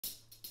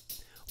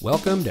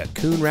Welcome to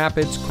Coon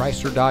Rapids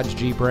Chrysler Dodge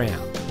Jeep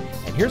Ram.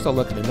 And here's a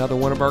look at another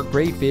one of our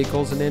great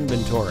vehicles in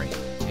inventory,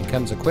 and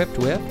comes equipped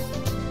with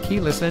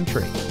keyless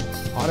entry,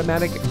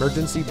 automatic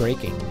emergency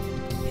braking,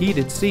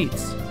 heated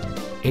seats,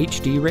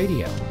 HD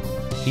radio,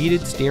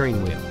 heated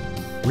steering wheel,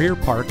 rear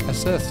park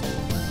assist,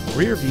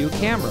 rear view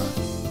camera,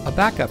 a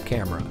backup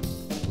camera,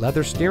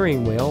 leather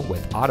steering wheel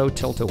with auto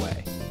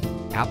tilt-away,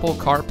 Apple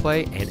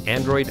CarPlay and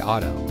Android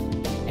Auto,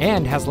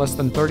 and has less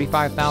than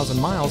 35,000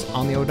 miles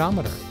on the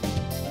odometer.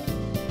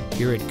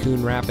 Here at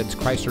Coon Rapids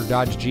Chrysler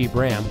Dodge Jeep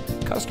Ram,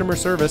 customer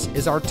service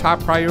is our top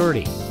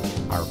priority.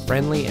 Our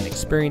friendly and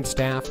experienced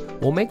staff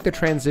will make the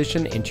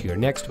transition into your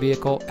next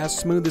vehicle as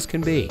smooth as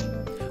can be.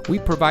 We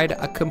provide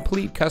a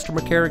complete customer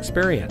care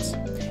experience,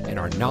 and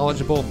our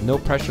knowledgeable,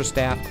 no-pressure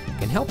staff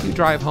can help you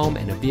drive home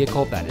in a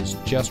vehicle that is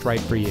just right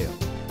for you.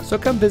 So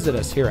come visit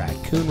us here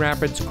at Coon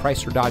Rapids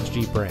Chrysler Dodge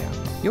Jeep Ram.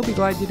 You'll be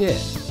glad you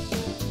did.